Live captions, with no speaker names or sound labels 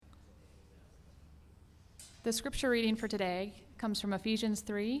The scripture reading for today comes from Ephesians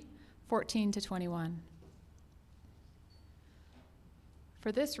 3:14-21.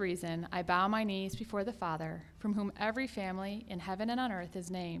 For this reason, I bow my knees before the Father, from whom every family in heaven and on earth is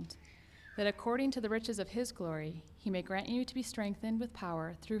named, that according to the riches of his glory, he may grant you to be strengthened with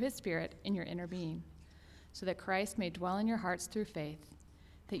power through his Spirit in your inner being, so that Christ may dwell in your hearts through faith,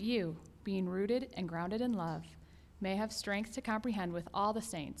 that you, being rooted and grounded in love, may have strength to comprehend with all the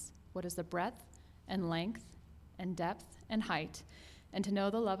saints what is the breadth and length and depth and height, and to know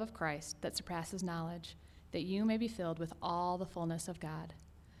the love of Christ that surpasses knowledge, that you may be filled with all the fullness of God.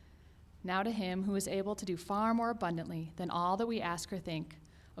 Now to him who is able to do far more abundantly than all that we ask or think,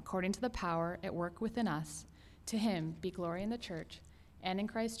 according to the power at work within us, to him be glory in the church and in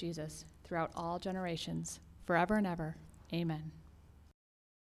Christ Jesus throughout all generations, forever and ever. Amen.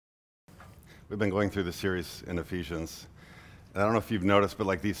 We've been going through the series in Ephesians. And I don't know if you've noticed, but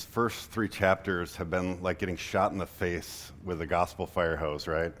like these first 3 chapters have been like getting shot in the face with a gospel fire hose,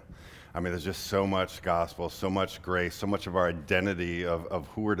 right? I mean, there's just so much gospel, so much grace, so much of our identity of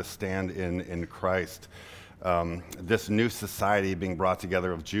who we're to stand in Christ. This new society being brought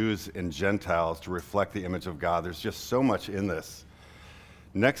together of Jews and Gentiles to reflect the image of God. There's just so much in this.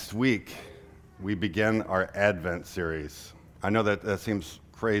 Next week, we begin our Advent series. I know that seems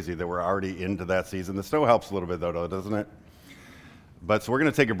crazy that we're already into that season. The snow helps a little bit though, doesn't it? But so we're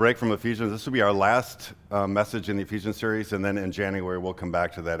going to take a break from Ephesians. This will be our last message in the Ephesians series, and then in January we'll come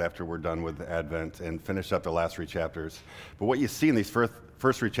back to that after we're done with Advent and finish up the last 3 chapters. But what you see in these first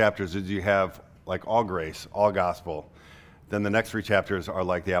 3 chapters is you have like all grace, all gospel. Then the next 3 chapters are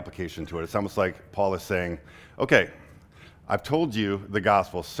like the application to it. It's almost like Paul is saying, okay, I've told you the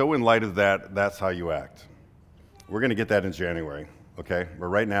gospel, so in light of that, that's how you act. We're going to get that in January, okay? But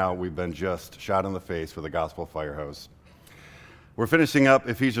right now we've been just shot in the face with a gospel fire hose. We're finishing up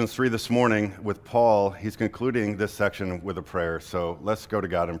Ephesians 3 this morning with Paul. He's concluding this section with a prayer, so let's go to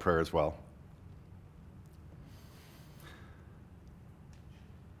God in prayer as well.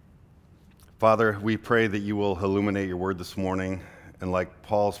 Father, we pray that you will illuminate your word this morning, and like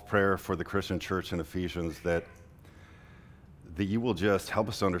Paul's prayer for the Christian church in Ephesians, that you will just help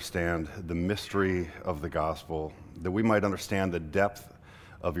us understand the mystery of the gospel, that we might understand the depth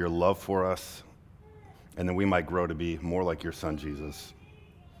of your love for us, and then we might grow to be more like your son, Jesus.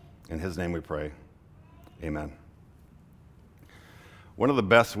 In his name we pray. Amen. One of the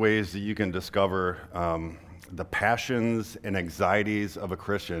best ways that you can discover the passions and anxieties of a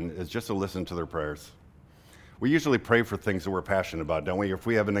Christian is just to listen to their prayers. We usually pray for things that we're passionate about, don't we? If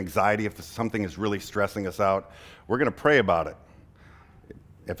we have an anxiety, if something is really stressing us out, we're going to pray about it.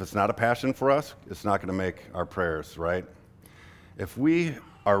 If it's not a passion for us, it's not going to make our prayers, right? If we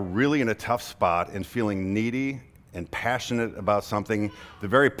are really in a tough spot and feeling needy and passionate about something, the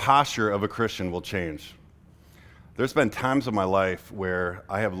very posture of a Christian will change. There's been times in my life where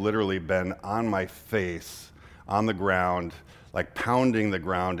I have literally been on my face, on the ground, like pounding the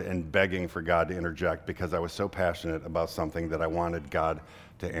ground and begging for God to interject because I was so passionate about something that I wanted God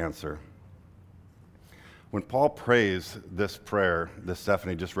to answer. When Paul prays this prayer that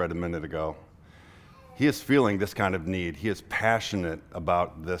Stephanie just read a minute ago, he is feeling this kind of need. He is passionate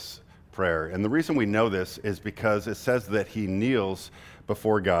about this prayer. And the reason we know this is because it says that he kneels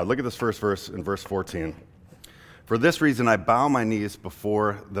before God. Look at this first verse in verse 14. For this reason, I bow my knees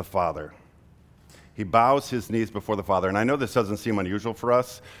before the Father. He bows his knees before the Father. And I know this doesn't seem unusual for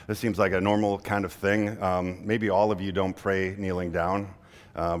us. This seems like a normal kind of thing. Maybe all of you don't pray kneeling down.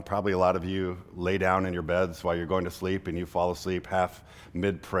 Probably a lot of you lay down in your beds while you're going to sleep and you fall asleep half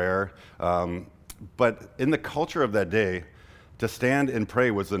mid-prayer. But in the culture of that day, to stand and pray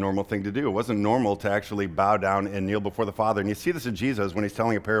was the normal thing to do. It wasn't normal to actually bow down and kneel before the Father. And you see this in Jesus when he's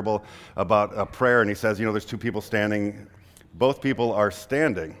telling a parable about a prayer, and he says, there's 2 people standing. Both people are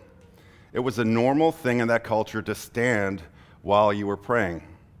standing. It was a normal thing in that culture to stand while you were praying.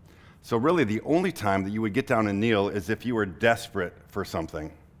 So really, the only time that you would get down and kneel is if you were desperate for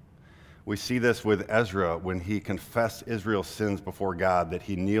something. We see this with Ezra when he confessed Israel's sins before God, that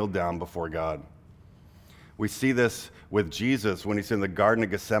he kneeled down before God. We see this with Jesus when he's in the Garden of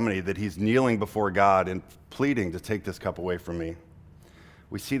Gethsemane, that he's kneeling before God and pleading to take this cup away from me.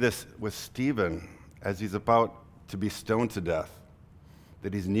 We see this with Stephen as he's about to be stoned to death,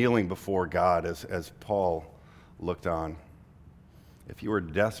 that he's kneeling before God as Paul looked on. If you were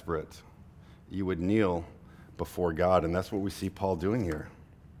desperate, you would kneel before God, and that's what we see Paul doing here.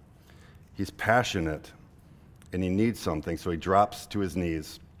 He's passionate, and he needs something, so he drops to his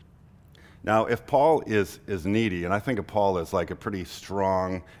knees. Now, if Paul is needy, and I think of Paul as like a pretty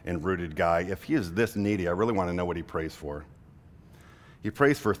strong and rooted guy, if he is this needy, I really want to know what he prays for. He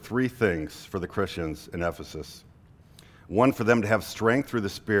prays for three things for the Christians in Ephesus. One, for them to have strength through the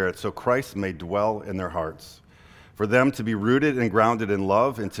Spirit so Christ may dwell in their hearts. For them to be rooted and grounded in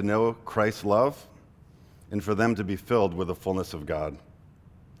love and to know Christ's love. And for them to be filled with the fullness of God.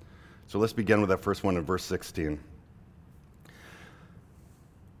 So let's begin with that first one in verse 16.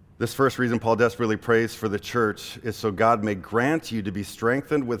 This first reason Paul desperately prays for the church is so God may grant you to be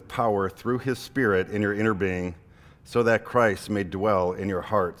strengthened with power through his Spirit in your inner being, so that Christ may dwell in your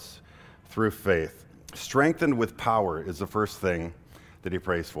hearts through faith. Strengthened with power is the first thing that he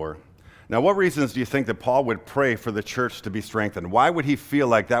prays for. Now, what reasons do you think that Paul would pray for the church to be strengthened? Why would he feel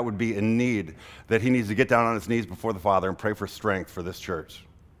like that would be a need, that he needs to get down on his knees before the Father and pray for strength for this church?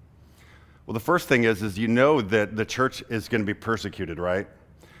 Well, the first thing is you know that the church is going to be persecuted, right?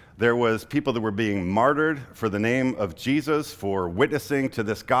 There was people that were being martyred for the name of Jesus, for witnessing to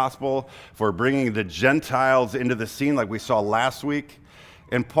this gospel, for bringing the Gentiles into the scene like we saw last week.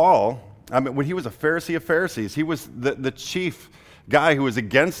 And Paul, when he was a Pharisee of Pharisees, he was the chief guy who was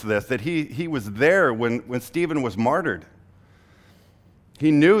against this, that he was there when Stephen was martyred.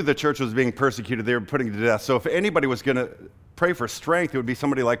 He knew the church was being persecuted. They were putting it to death. So if anybody was going to pray for strength, it would be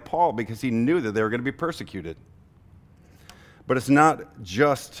somebody like Paul, because he knew that they were going to be persecuted. But it's not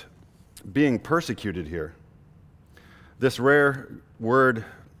just being persecuted here. This rare word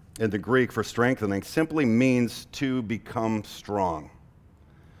in the Greek for strengthening simply means to become strong.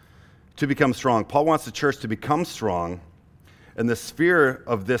 To become strong. Paul wants the church to become strong, and the sphere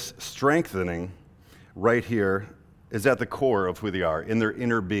of this strengthening right here is at the core of who they are, in their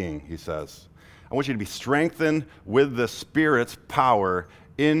inner being, he says. I want you to be strengthened with the Spirit's power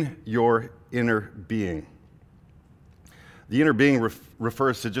in your inner being. The inner being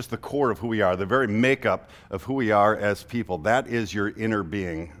refers to just the core of who we are, the very makeup of who we are as people. That is your inner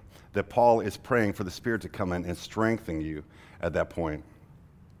being, that Paul is praying for the Spirit to come in and strengthen you at that point.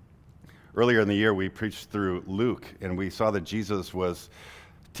 Earlier in the year, we preached through Luke, and we saw that Jesus was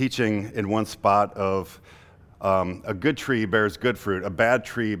teaching in one spot of a good tree bears good fruit, a bad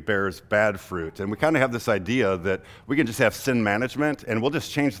tree bears bad fruit. And we kind of have this idea that we can just have sin management and we'll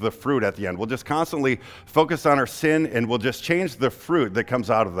just change the fruit at the end. We'll just constantly focus on our sin and we'll just change the fruit that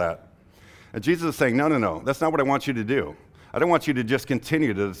comes out of that. And Jesus is saying, no, that's not what I want you to do. I don't want you to just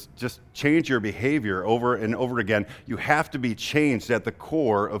continue to just change your behavior over and over again. You have to be changed at the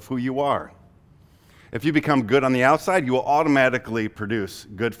core of who you are. If you become good on the outside, you will automatically produce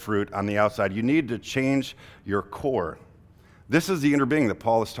good fruit on the outside. You need to change your core. This is the inner being that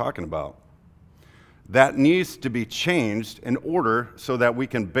Paul is talking about. That needs to be changed in order so that we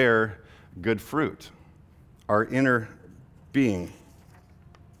can bear good fruit. Our inner being.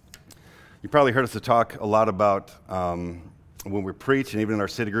 You probably heard us talk a lot about when we preach and even in our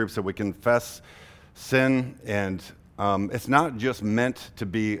city groups that we confess sin, and it's not just meant to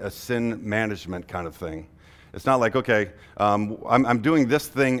be a sin management kind of thing. It's not like, okay, I'm doing this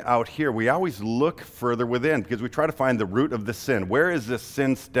thing out here. We always look further within because we try to find the root of the sin. Where is this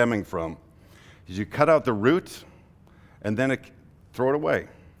sin stemming from? Because you cut out the root and then throw it away.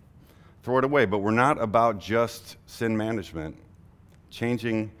 Throw it away. But we're not about just sin management,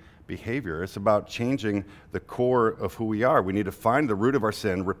 changing behavior. It's about changing the core of who we are. We need to find the root of our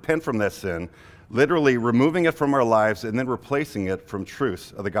sin, repent from that sin, literally removing it from our lives and then replacing it from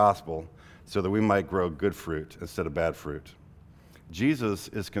truths of the gospel so that we might grow good fruit instead of bad fruit. Jesus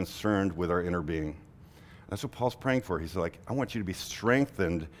is concerned with our inner being. That's what Paul's praying for. He's like, I want you to be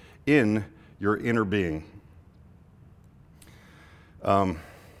strengthened in your inner being. I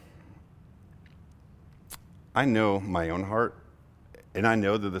know my own heart, and I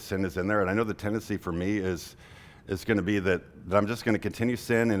know that the sin is in there, and I know the tendency for me is going to be that I'm just going to continue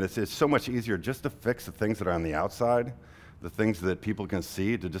sin, and it's so much easier just to fix the things that are on the outside, the things that people can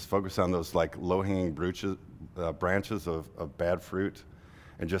see, to just focus on those like low-hanging branches of bad fruit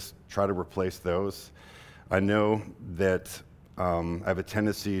and just try to replace those. I know that I have a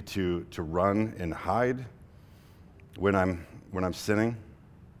tendency to run and hide when I'm sinning.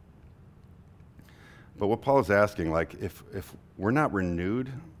 But what Paul is asking, like, if we're not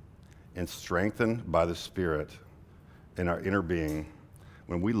renewed and strengthened by the Spirit in our inner being,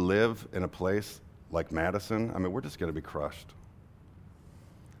 when we live in a place like Madison, we're just going to be crushed.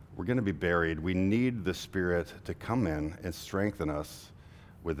 We're going to be buried. We need the Spirit to come in and strengthen us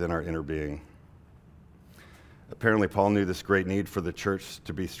within our inner being. Apparently, Paul knew this great need for the church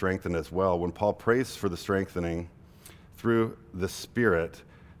to be strengthened as well. When Paul prays for the strengthening through the Spirit,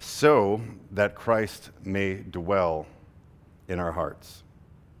 so that Christ may dwell in our hearts.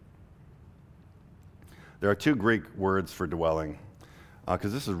 There are two Greek words for dwelling.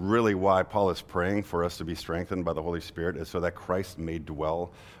 because this is really why Paul is praying for us to be strengthened by the Holy Spirit, is so that Christ may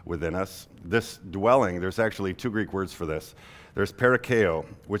dwell within us. This dwelling, there's actually two Greek words for this. There's parakeo,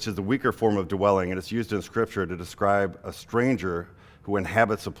 which is the weaker form of dwelling, and it's used in Scripture to describe a stranger who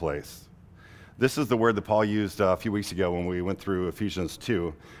inhabits a place. This is the word that Paul used a few weeks ago when we went through Ephesians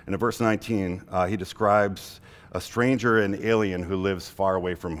 2. And in verse 19, he describes a stranger and alien who lives far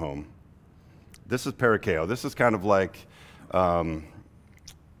away from home. This is parakeo. This is kind of like a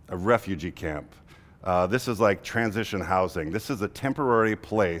refugee camp. This is like transition housing. This is a temporary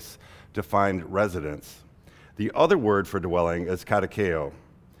place to find residence. The other word for dwelling is katakeo,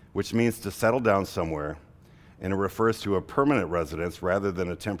 which means to settle down somewhere, and it refers to a permanent residence rather than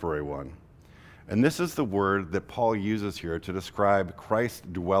a temporary one. And this is the word that Paul uses here to describe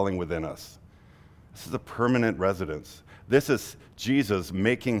Christ dwelling within us. This is a permanent residence. This is Jesus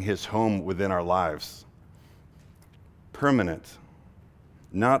making his home within our lives. Permanent,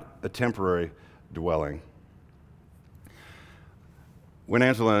 not a temporary dwelling. When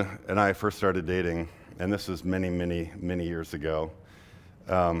Angela and I first started dating, and this was many, many, many years ago,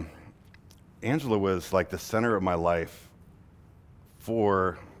 Angela was like the center of my life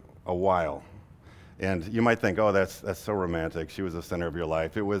for a while. And you might think, oh, that's so romantic. She was the center of your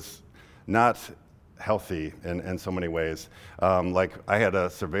life. It was not healthy in so many ways. Like I had a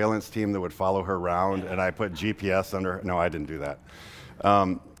surveillance team that would follow her around, and I put GPS under her. No, I didn't do that.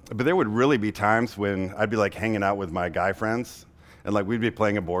 But there would really be times when I'd be like hanging out with my guy friends, and like we'd be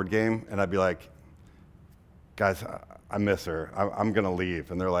playing a board game, and I'd be like, guys, I miss her. I'm going to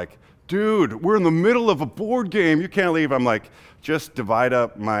leave. And they're like, dude, we're in the middle of a board game. You can't leave. I'm like, just divide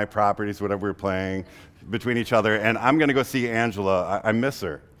up my properties, whatever we're playing, between each other, and I'm going to go see Angela. I miss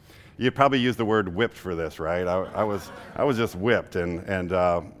her. You'd probably use the word whipped for this, right? I was just whipped, and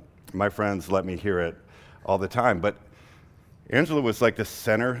my friends let me hear it all the time. But Angela was like the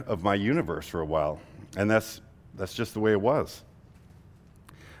center of my universe for a while, and that's just the way it was.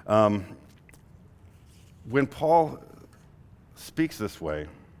 When Paul speaks this way,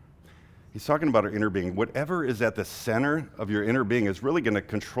 he's talking about our inner being. Whatever is at the center of your inner being is really going to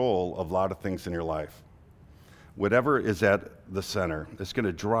control a lot of things in your life. Whatever is at the center is going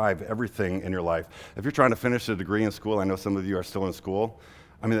to drive everything in your life. If you're trying to finish a degree in school, I know some of you are still in school.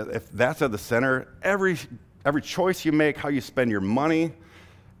 I mean, if that's at the center, every choice you make, how you spend your money,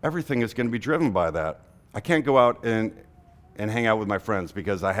 everything is going to be driven by that. I can't go out and hang out with my friends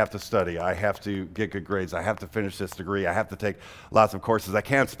because I have to study, I have to get good grades, I have to finish this degree, I have to take lots of courses. I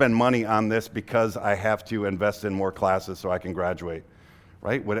can't spend money on this because I have to invest in more classes so I can graduate,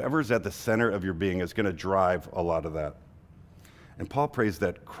 right? Whatever's at the center of your being is going to drive a lot of that. And Paul prays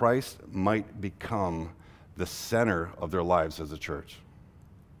that Christ might become the center of their lives as a church.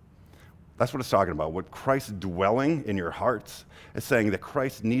 That's what it's talking about. What Christ dwelling in your hearts is saying that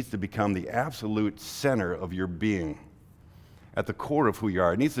Christ needs to become the absolute center of your being, at the core of who you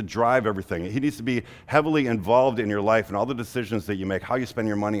are. It needs to drive everything. He needs to be heavily involved in your life and all the decisions that you make, how you spend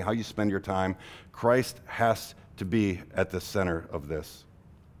your money, how you spend your time. Christ has to be at the center of this.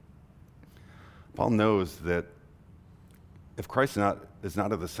 Paul knows that if Christ is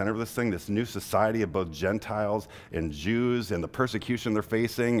not at the center of this thing, this new society of both Gentiles and Jews and the persecution they're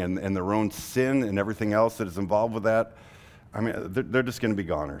facing and their own sin and everything else that is involved with that, I mean, they're just going to be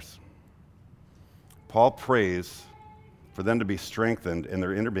goners. Paul prays for them to be strengthened in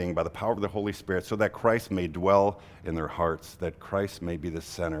their inner being by the power of the Holy Spirit so that Christ may dwell in their hearts, that Christ may be the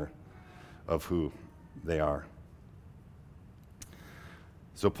center of who they are.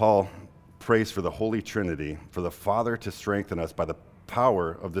 So Paul prays for the Holy Trinity, for the Father to strengthen us by the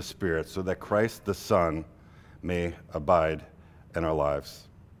power of the Spirit so that Christ the Son may abide in our lives.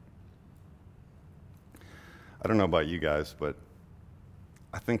 I don't know about you guys, but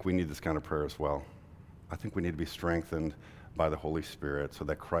I think we need this kind of prayer as well. I think we need to be strengthened by the Holy Spirit so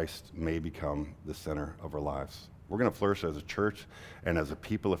that Christ may become the center of our lives. We're going to flourish as a church and as a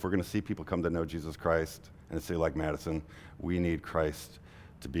people. If we're going to see people come to know Jesus Christ in a city like Madison, we need Christ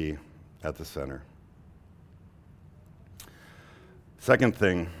to be at the center. Second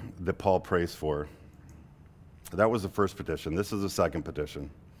thing that Paul prays for, that was the first petition. This is the second petition.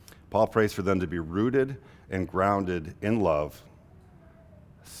 Paul prays for them to be rooted and grounded in love,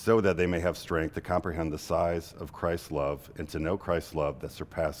 so that they may have strength to comprehend the size of Christ's love and to know Christ's love that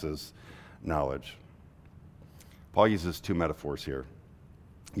surpasses knowledge. Paul uses two metaphors here.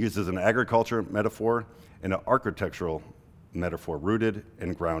 He uses an agriculture metaphor and an architectural metaphor, rooted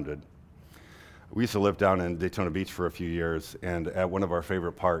and grounded. We used to live down in Daytona Beach for a few years, and at one of our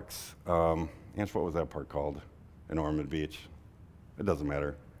favorite parks, Ange, what was that park called in Ormond Beach? It doesn't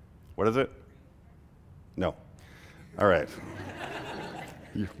matter. What is it? No. All right.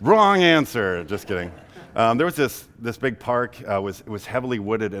 Wrong answer. Just kidding. There was this big park. It was heavily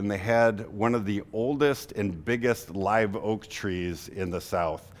wooded, and they had one of the oldest and biggest live oak trees in the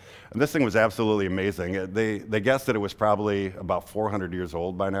South. And this thing was absolutely amazing. They guessed that it was probably about 400 years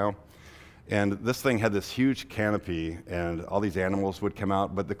old by now. And this thing had this huge canopy, and all these animals would come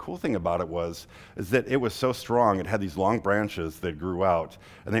out. But the cool thing about it is that it was so strong. It had these long branches that grew out,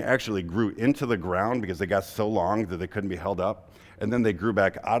 and they actually grew into the ground because they got so long that they couldn't be held up. And then they grew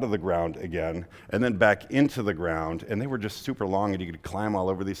back out of the ground again, and then back into the ground. And they were just super long, and you could climb all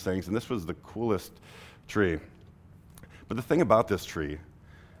over these things. And this was the coolest tree. But the thing about this tree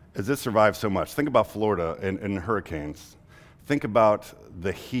is it survived so much. Think about Florida and hurricanes. Think about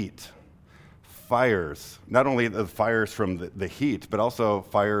the heat. Fires, not only the fires from the heat, but also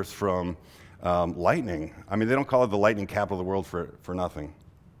fires from lightning. I mean, they don't call it the lightning capital of the world for nothing.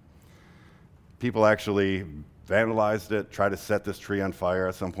 People actually vandalized it, tried to set this tree on fire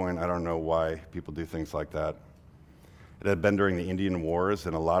at some point. I don't know why people do things like that. It had been during the Indian Wars,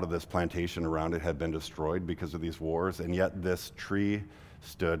 and a lot of this plantation around it had been destroyed because of these wars, and yet this tree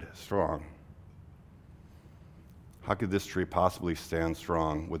stood strong. How could this tree possibly stand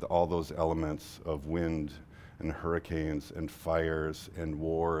strong with all those elements of wind and hurricanes and fires and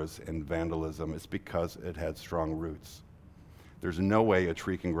wars and vandalism? It's because it had strong roots. There's no way a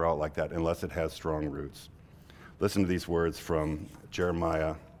tree can grow out like that unless it has strong roots. Listen to these words from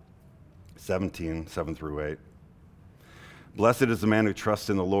Jeremiah 17, 7 through 8. Blessed is the man who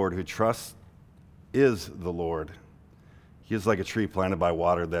trusts in the Lord, who trusts is the Lord. He is like a tree planted by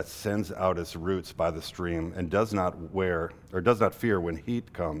water that sends out its roots by the stream and does not fear when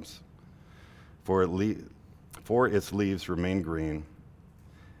heat comes, for its leaves remain green,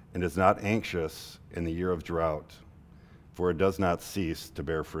 and is not anxious in the year of drought, for it does not cease to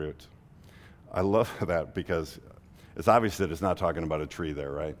bear fruit. I love that because it's obvious that it's not talking about a tree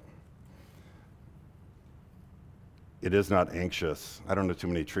there, right? It is not anxious. I don't know too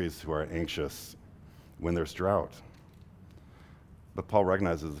many trees who are anxious when there's drought. But Paul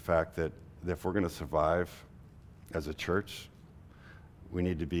recognizes the fact that if we're going to survive as a church, we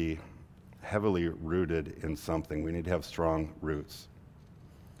need to be heavily rooted in something. We need to have strong roots.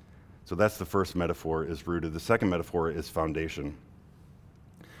 So that's the first metaphor, is rooted. The second metaphor is foundation.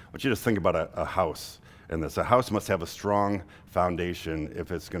 I want you to think about a house in this. A house must have a strong foundation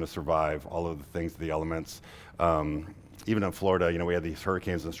if it's going to survive all of the things, the elements. Even in Florida, we had these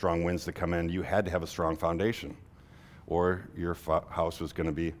hurricanes and strong winds that come in. You had to have a strong foundation, or your house was going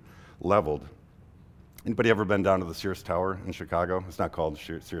to be leveled. Anybody ever been down to the Sears Tower in Chicago? It's not called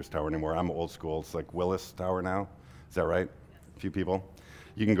Sears Tower anymore. I'm old school. It's like Willis Tower now. Is that right? A few people?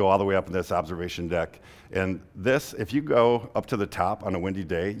 You can go all the way up in this observation deck. And this, if you go up to the top on a windy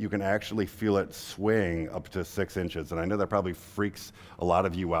day, you can actually feel it swaying up to 6 inches. And I know that probably freaks a lot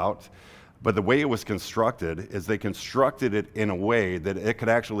of you out. But the way it was constructed is they constructed it in a way that it could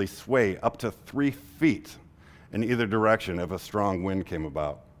actually sway up to 3 feet in either direction if a strong wind came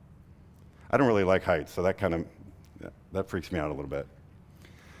about. I don't really like heights, so that freaks me out a little bit.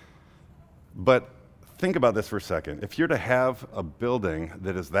 But think about this for a second. If you're to have a building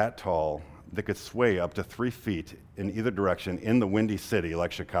that is that tall, that could sway up to 3 feet in either direction in the windy city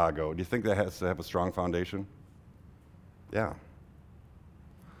like Chicago, do you think that has to have a strong foundation? Yeah.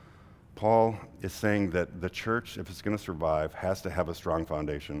 Paul is saying that the church, if it's going to survive, has to have a strong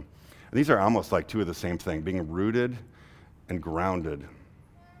foundation. And these are almost like two of the same thing, being rooted and grounded.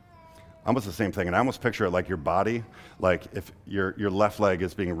 Almost the same thing. And I almost picture it like your body, like if your left leg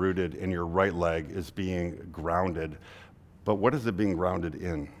is being rooted and your right leg is being grounded. But what is it being grounded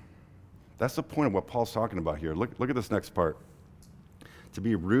in? That's the point of what Paul's talking about here. Look at this next part. To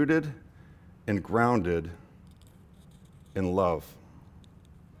be rooted and grounded in love.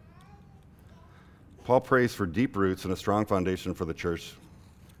 Paul prays for deep roots and a strong foundation for the church.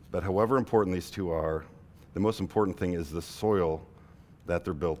 But however important these two are, the most important thing is the soil that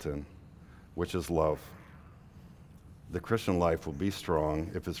they're built in, which is love. The Christian life will be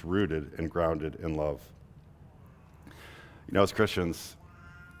strong if it's rooted and grounded in love. As Christians,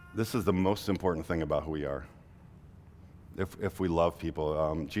 this is the most important thing about who we are. If we love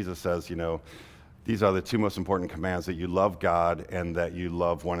people, Jesus says, these are the two most important commands, that you love God and that you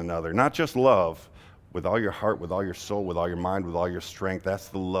love one another. Not just love, with all your heart, with all your soul, with all your mind, with all your strength. That's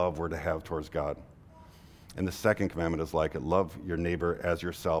the love we're to have towards God. And the second commandment is like it, love your neighbor as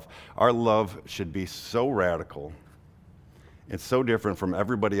yourself. Our love should be so radical and so different from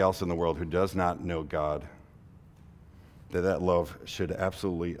everybody else in the world who does not know God, that love should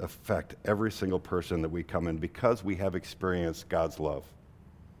absolutely affect every single person that we come in because we have experienced God's love.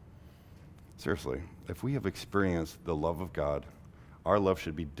 Seriously, if we have experienced the love of God, our love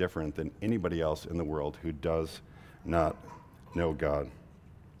should be different than anybody else in the world who does not know God.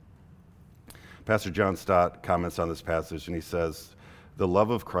 Pastor John Stott comments on this passage, and he says, "The love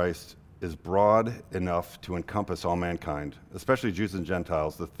of Christ is broad enough to encompass all mankind, especially Jews and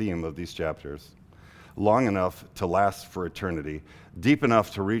Gentiles, the theme of these chapters, long enough to last for eternity, deep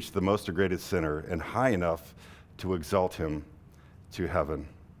enough to reach the most degraded sinner, and high enough to exalt him to heaven."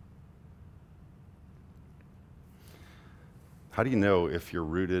 How do you know if you're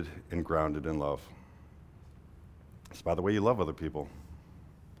rooted and grounded in love? It's by the way you love other people.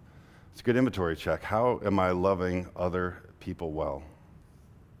 It's a good inventory check. How am I loving other people well?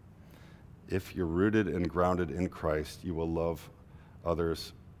 If you're rooted and grounded in Christ, you will love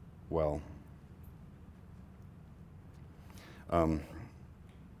others well.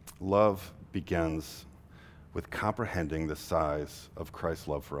 Love begins with comprehending the size of Christ's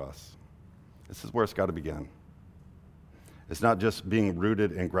love for us. This is where it's got to begin. It's not just being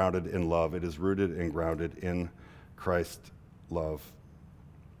rooted and grounded in love, it is rooted and grounded in Christ's love.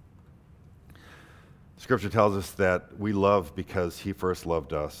 Scripture tells us that we love because he first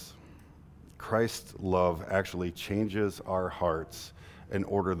loved us. Christ's love actually changes our hearts in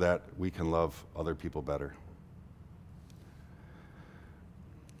order that we can love other people better.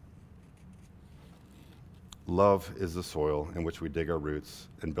 Love is the soil in which we dig our roots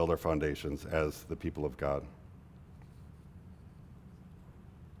and build our foundations as the people of God.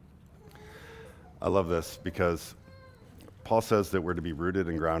 I love this because Paul says that we're to be rooted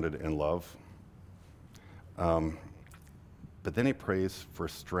and grounded in love. But then he prays for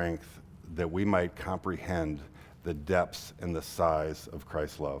strength that we might comprehend the depths and the size of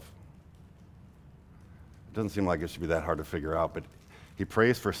Christ's love. It doesn't seem like it should be that hard to figure out, but he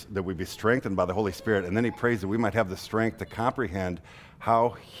prays that we be strengthened by the Holy Spirit, and then he prays that we might have the strength to comprehend how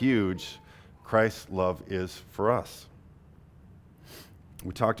huge Christ's love is for us.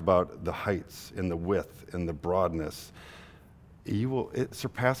 We talked about the heights and the width and the broadness. It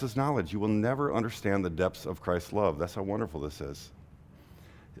surpasses knowledge. You will never understand the depths of Christ's love. That's how wonderful this is.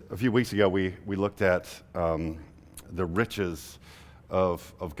 A few weeks ago, we looked at the riches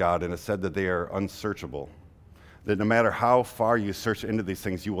of God, and it said that they are unsearchable. That no matter how far you search into these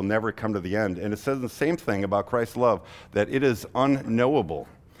things, you will never come to the end. And it says the same thing about Christ's love, that it is unknowable.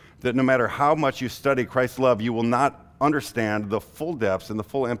 That no matter how much you study Christ's love, you will not understand the full depths and the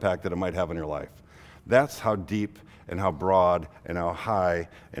full impact that it might have in your life. That's how deep and how broad and how high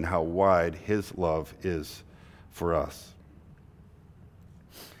and how wide his love is for us.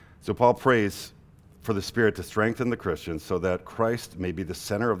 So Paul prays for the Spirit to strengthen the Christians so that Christ may be the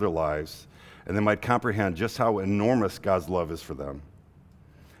center of their lives and they might comprehend just how enormous God's love is for them.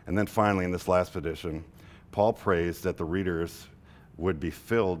 And then finally, in this last petition, Paul prays that the readers would be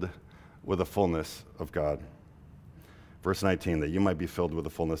filled with the fullness of God. Verse 19, that you might be filled with the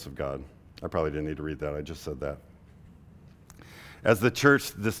fullness of God. I probably didn't need to read that. I just said that. As the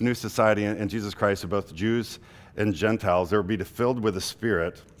church, this new society in Jesus Christ of both Jews and Gentiles, they will be filled with the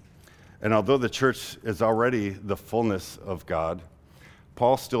Spirit. And although the church is already the fullness of God,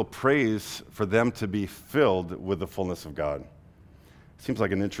 Paul still prays for them to be filled with the fullness of God. Seems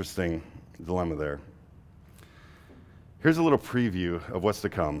like an interesting dilemma there. Here's a little preview of what's to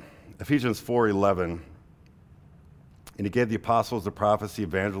come. Ephesians 4:11. And he gave the apostles, the prophets, the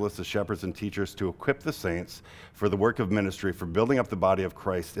evangelists, the shepherds, and teachers to equip the saints for the work of ministry, for building up the body of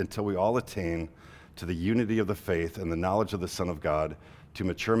Christ until we all attain to the unity of the faith and the knowledge of the Son of God, to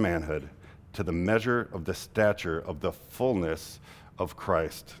mature manhood, to the measure of the stature of the fullness of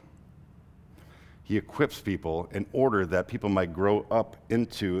Christ. He equips people in order that people might grow up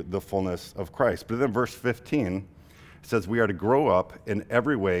into the fullness of Christ. But then verse 15 says we are to grow up in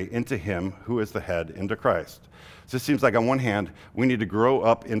every way into him who is the head, into Christ. So it seems like on one hand, we need to grow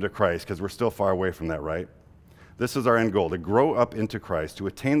up into Christ because we're still far away from that, right? This is our end goal, to grow up into Christ, to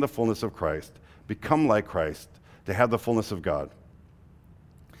attain the fullness of Christ, become like Christ, to have the fullness of God.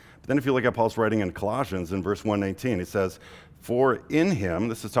 But then if you look at Paul's writing in Colossians in verse 1:19, he says, for in him,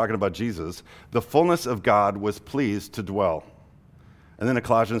 this is talking about Jesus, the fullness of God was pleased to dwell. And then in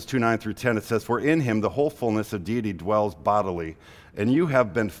Colossians 2:9 through 10, it says, for in him the whole fullness of deity dwells bodily, and you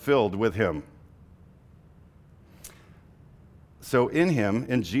have been filled with him. So in him,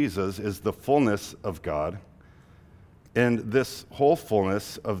 in Jesus, is the fullness of God, and this whole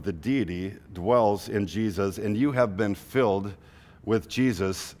fullness of the deity dwells in Jesus, and you have been filled with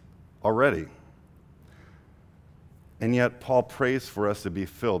Jesus already. And yet, Paul prays for us to be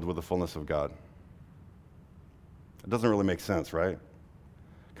filled with the fullness of God. It doesn't really make sense, right?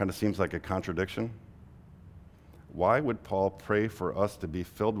 Kind of seems like a contradiction. Why would Paul pray for us to be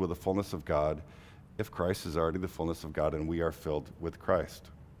filled with the fullness of God if Christ is already the fullness of God and we are filled with Christ?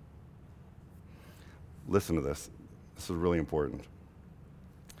 Listen to this. This is really important.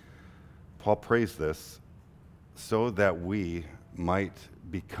 Paul prays this so that we might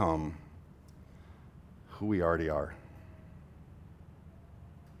become who we already are.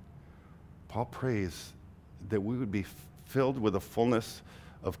 Paul prays that we would be filled with the fullness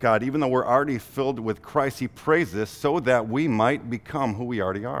of God. Even though we're already filled with Christ, he prays this so that we might become who we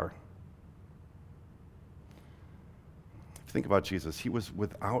already are. Think about Jesus. He was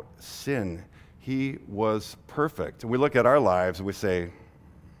without sin. He was perfect. And we look at our lives and we say,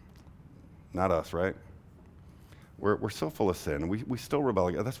 not us, right? We're so full of sin. We still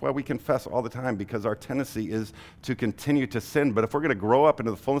rebel. That's why we confess all the time, because our tendency is to continue to sin. But if we're going to grow up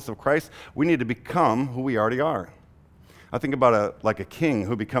into the fullness of Christ, we need to become who we already are. I think about a king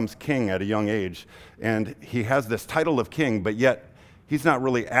who becomes king at a young age, and he has this title of king, but yet he's not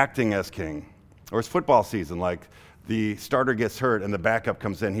really acting as king. Or it's football season, like the starter gets hurt and the backup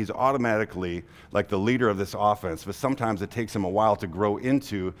comes in. He's automatically like the leader of this offense, but sometimes it takes him a while to grow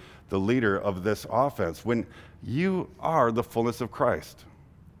into the leader of this offense. When you are the fullness of Christ,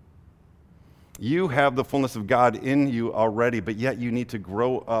 you have the fullness of God in you already, but yet you need to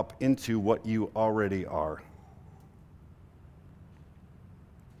grow up into what you already are.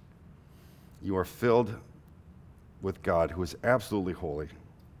 You are filled with God, who is absolutely holy,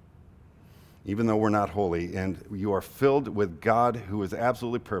 even though we're not holy, and you are filled with God, who is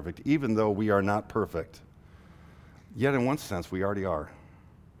absolutely perfect, even though we are not perfect. Yet in one sense, we already are,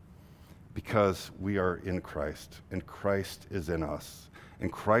 because we are in Christ, and Christ is in us.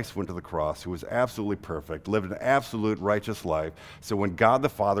 And Christ went to the cross, who was absolutely perfect, lived an absolute righteous life. So when God the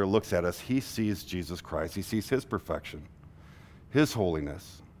Father looks at us, he sees Jesus Christ. He sees his perfection, his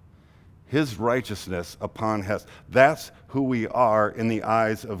holiness, his righteousness upon us. That's who we are in the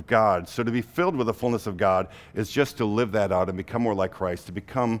eyes of God. So to be filled with the fullness of God is just to live that out and become more like Christ, to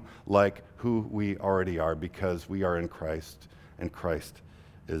become like who we already are, because we are in Christ and Christ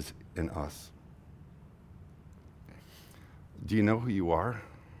is in us. Do you know who you are?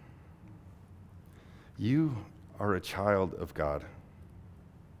 You are a child of God.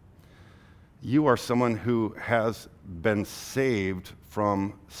 You are someone who has been saved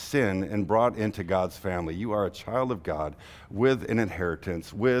from sin and brought into God's family. You are a child of God with an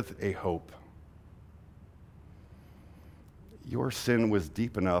inheritance, with a hope. Your sin was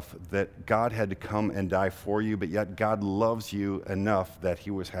deep enough that God had to come and die for you, but yet God loves you enough that he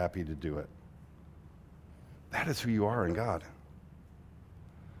was happy to do it. That is who you are in God.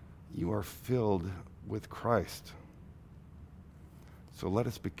 You are filled with Christ. So let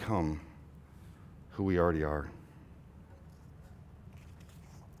us become who we already are.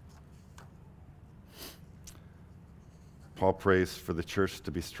 Paul prays for the church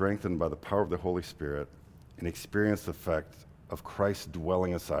to be strengthened by the power of the Holy Spirit and experience the effect of Christ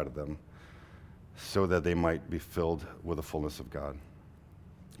dwelling inside of them, so that they might be filled with the fullness of God.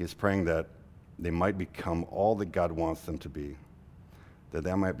 He's praying that they might become all that God wants them to be, that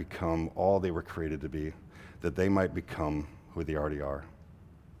they might become all they were created to be, that they might become who they already are.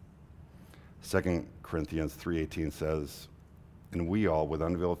 2 Corinthians 3:18 says, "And we all, with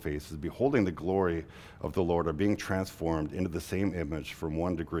unveiled faces, beholding the glory of the Lord, are being transformed into the same image from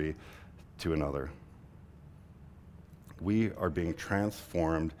one degree to another." We are being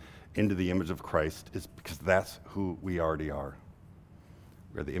transformed into the image of Christ is because that's who we already are.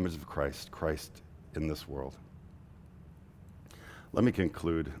 We are the image of Christ, Christ in this world. Let me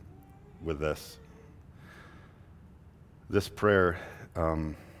conclude with this. This prayer,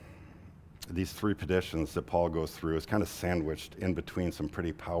 these three petitions that Paul goes through, is kind of sandwiched in between some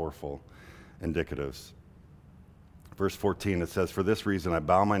pretty powerful indicatives. Verse 14, it says, "For this reason I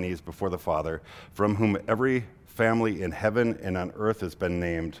bow my knees before the Father, from whom every family in heaven and on earth has been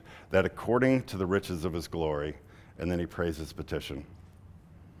named, that according to the riches of his glory," and then he prays his petition.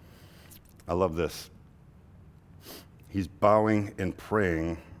 I love this. He's bowing and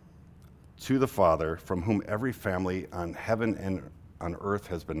praying to the Father, from whom every family on heaven and on earth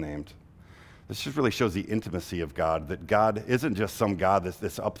has been named. This just really shows the intimacy of God, that God isn't just some God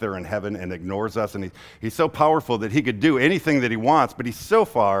that's up there in heaven and ignores us, and he's so powerful that he could do anything that he wants, but he's so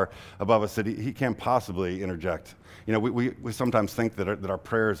far above us that he can't possibly interject. You know, we sometimes think that our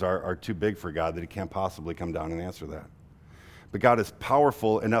prayers are too big for God, that he can't possibly come down and answer that. But God is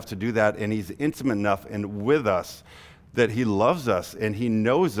powerful enough to do that, and he's intimate enough and with us that he loves us, and he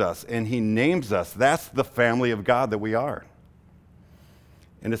knows us, and he names us. That's the family of God that we are.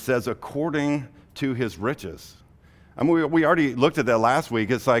 And it says, according to his riches. I mean, we already looked at that last week.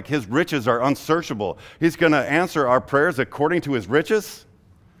 It's like his riches are unsearchable. He's going to answer our prayers according to his riches?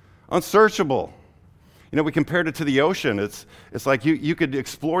 Unsearchable. You know, we compared it to the ocean. It's like you could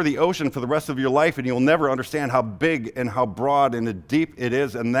explore the ocean for the rest of your life and you'll never understand how big and how broad and deep it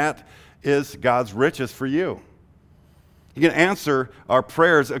is, and that is God's riches for you. He can answer our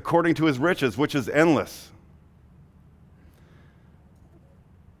prayers according to his riches, which is endless.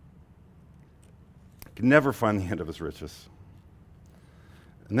 You can never find the end of his riches.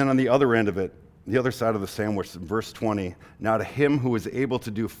 And then on the other end of it, the other side of the sandwich, verse 20, now to him who is able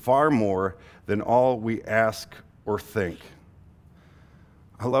to do far more than all we ask or think.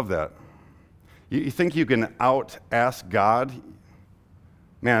 I love that. You think you can out-ask God?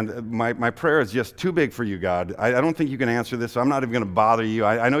 Man, my prayer is just too big for you, God. I don't think you can answer this, so I'm not even going to bother you.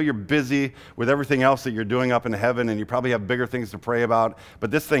 I know you're busy with everything else that you're doing up in heaven, and you probably have bigger things to pray about,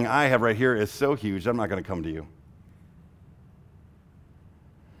 but this thing I have right here is so huge, I'm not going to come to you.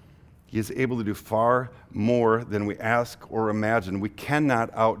 He is able to do far more than we ask or imagine. We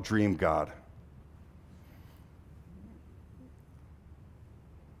cannot outdream God.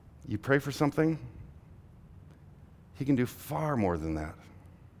 You pray for something, he can do far more than that.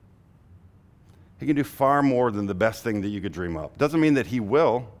 He can do far more than the best thing that you could dream up. Doesn't mean that he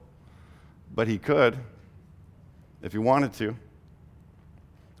will, but he could if he wanted to.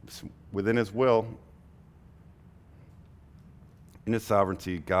 It's within his will. In his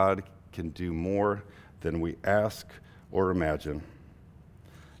sovereignty, God can do more than we ask or imagine.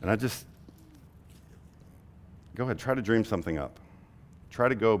 And go ahead, try to dream something up. Try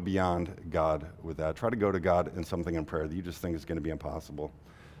to go beyond God with that. Try to go to God in something in prayer that you just think is going to be impossible.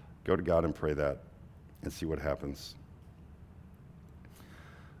 Go to God and pray that and see what happens.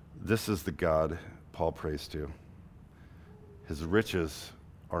 This is the God Paul prays to. His riches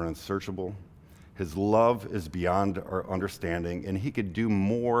are unsearchable. His love is beyond our understanding, and he could do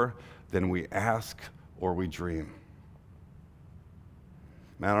more than we ask or we dream.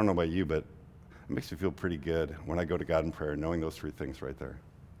 Man, I don't know about you, but it makes me feel pretty good when I go to God in prayer, knowing those three things right there.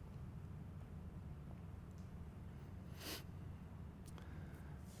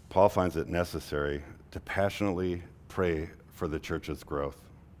 Paul finds it necessary to passionately pray for the church's growth.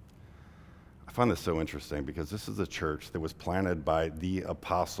 I find this so interesting because this is a church that was planted by the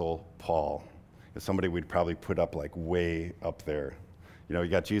Apostle Paul. It's somebody we'd probably put up like way up there. You know, you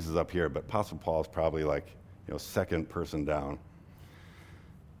got Jesus up here, but Apostle Paul is probably like, second person down.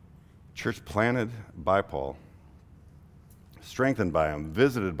 Church planted by Paul, strengthened by him,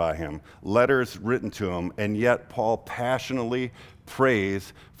 visited by him, letters written to him, and yet Paul passionately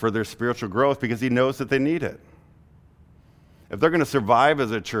prays for their spiritual growth because he knows that they need it. If they're going to survive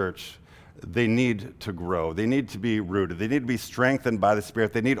as a church, they need to grow. They need to be rooted. They need to be strengthened by the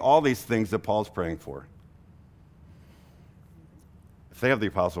Spirit. They need all these things that Paul's praying for. If they have the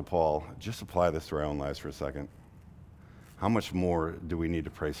Apostle Paul, just apply this to our own lives for a second. How much more do we need to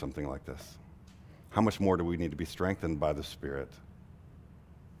pray something like this? How much more do we need to be strengthened by the Spirit?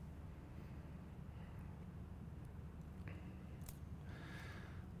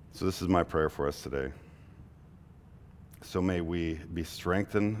 So this is my prayer for us today. So may we be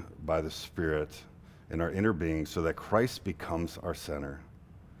strengthened by the Spirit in our inner being so that Christ becomes our center.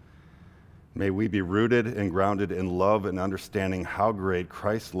 May we be rooted and grounded in love and understanding how great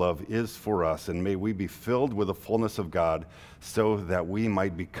Christ's love is for us, and may we be filled with the fullness of God so that we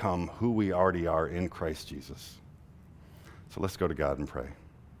might become who we already are in Christ Jesus. So let's go to God and pray.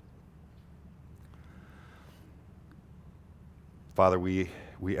 Father, we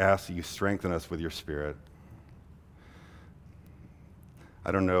ask that you strengthen us with your Spirit.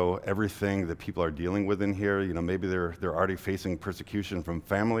 I don't know everything that people are dealing with in here. Maybe they're already facing persecution from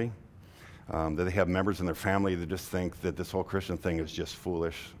family. That they have members in their family that just think that this whole Christian thing is just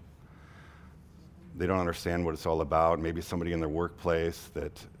foolish. They don't understand what it's all about. Maybe somebody in their workplace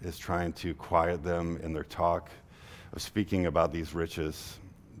that is trying to quiet them in their talk of speaking about these riches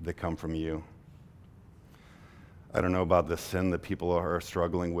that come from you. I don't know about the sin that people are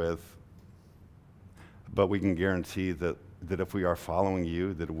struggling with, but we can guarantee that if we are following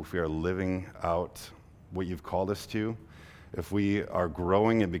you, that if we are living out what you've called us to, if we are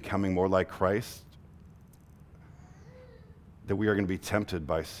growing and becoming more like Christ, that we are going to be tempted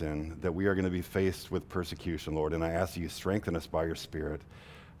by sin, that we are going to be faced with persecution, Lord. And I ask that you strengthen us by your Spirit,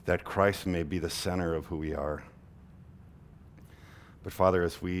 that Christ may be the center of who we are. But Father,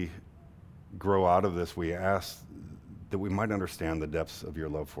 as we grow out of this, we ask that we might understand the depths of your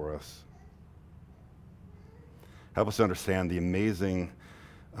love for us. Help us understand the amazing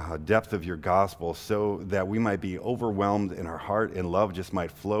depth of your gospel so that we might be overwhelmed in our heart and love just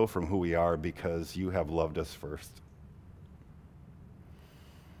might flow from who we are because you have loved us first.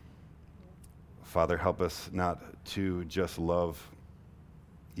 Father, help us not to just love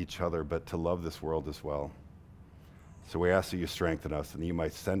each other, but to love this world as well. So we ask that you strengthen us and that you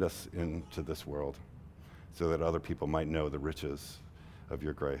might send us into this world so that other people might know the riches of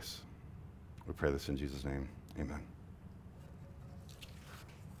your grace. We pray this in Jesus' name. Amen.